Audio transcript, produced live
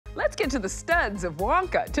Let's get to the studs of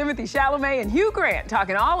Wonka, Timothee Chalamet and Hugh Grant,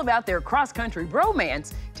 talking all about their cross-country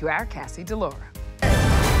bromance to our Cassie DeLaura.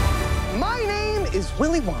 My name is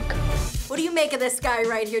Willy Wonka. What do you make of this guy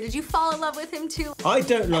right here? Did you fall in love with him too? I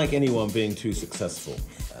don't like anyone being too successful.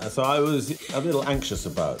 So I was a little anxious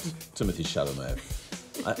about Timothee Chalamet.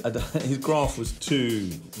 His graph was too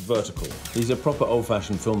vertical. He's a proper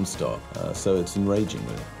old-fashioned film star, so it's enraging,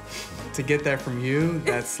 really. To get that from you,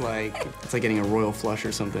 that's like, it's like getting a royal flush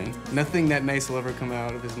or something. Nothing that nice will ever come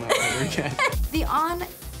out of his mouth ever again. The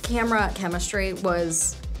on-camera chemistry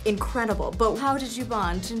was incredible, but how did you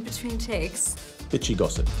bond in between takes? Bitchy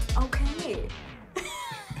gossip. Okay.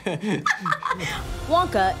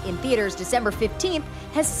 Wonka, in theaters December 15th,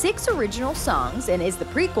 has 6 original songs and is the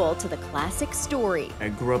prequel to the classic story. I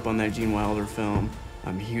grew up on that Gene Wilder film.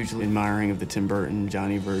 I'm hugely admiring of the Tim Burton,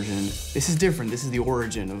 Johnny version. This is different. This is the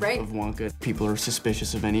origin of Wonka. People are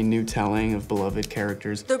suspicious of any new telling of beloved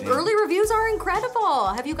characters. The early reviews are incredible.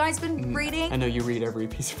 Have you guys been reading? I know you read every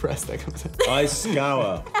piece of press that comes out. I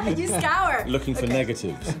scour. You scour. Looking for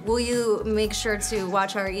negatives. Will you make sure to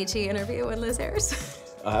watch our ET interview when Liz airs?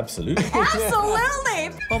 Absolutely.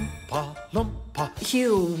 Absolutely.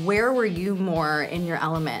 Hugh, where were you more in your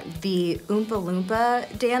element? The Oompa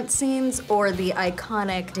Loompa dance scenes or the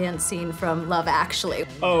iconic dance scene from Love Actually?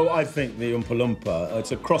 Oh, I think the Oompa Loompa,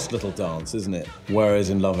 it's a cross little dance, isn't it?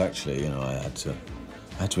 Whereas in Love Actually, you know, I had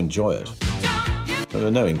to enjoy it.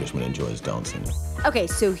 But no Englishman enjoys dancing. Okay,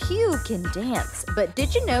 so Hugh can dance, but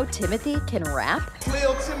did you know Timothy can rap?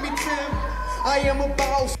 I am a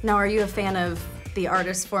boss. Now, are you a fan of the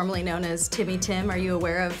artist formerly known as Timmy Tim? Are you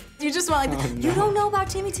aware of? You just want like, you don't know about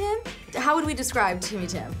Timmy Tim? How would we describe Timmy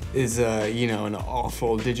Tim? Is, you know, an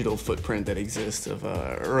awful digital footprint that exists of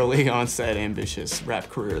early onset ambitious rap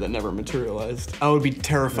career that never materialized. I would be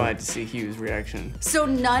terrified to see Hugh's reaction. So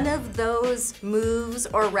none of those moves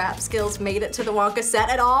or rap skills made it to the Wonka set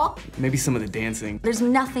at all? Maybe some of the dancing. There's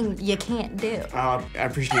nothing you can't do. I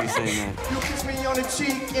appreciate you saying that. You kiss me on the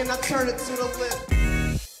cheek and I turn it to the lip.